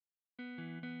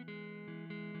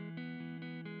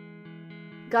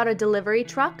Got a delivery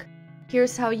truck?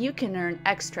 Here's how you can earn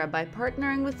extra by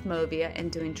partnering with Movia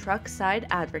and doing truck side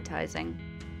advertising.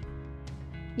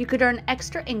 You could earn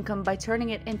extra income by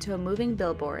turning it into a moving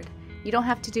billboard. You don't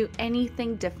have to do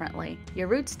anything differently. Your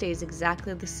route stays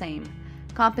exactly the same.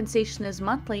 Compensation is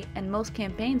monthly and most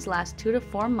campaigns last 2 to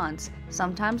 4 months,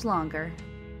 sometimes longer.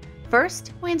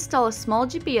 First, we install a small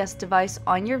GPS device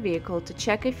on your vehicle to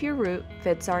check if your route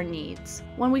fits our needs.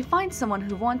 When we find someone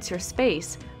who wants your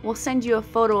space, we'll send you a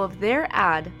photo of their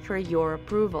ad for your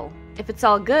approval. If it's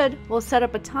all good, we'll set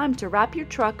up a time to wrap your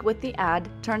truck with the ad,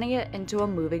 turning it into a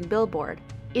moving billboard.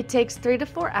 It takes 3 to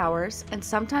 4 hours, and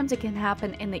sometimes it can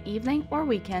happen in the evening or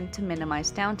weekend to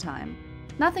minimize downtime.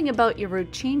 Nothing about your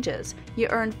route changes. You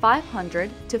earn $500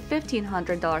 to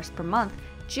 $1,500 per month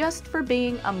just for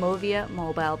being a Movia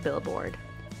mobile billboard.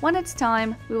 When it's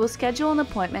time, we will schedule an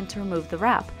appointment to remove the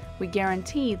wrap. We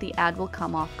guarantee the ad will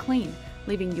come off clean,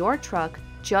 leaving your truck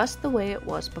just the way it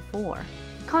was before.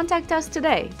 Contact us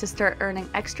today to start earning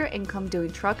extra income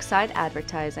doing truck side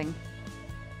advertising.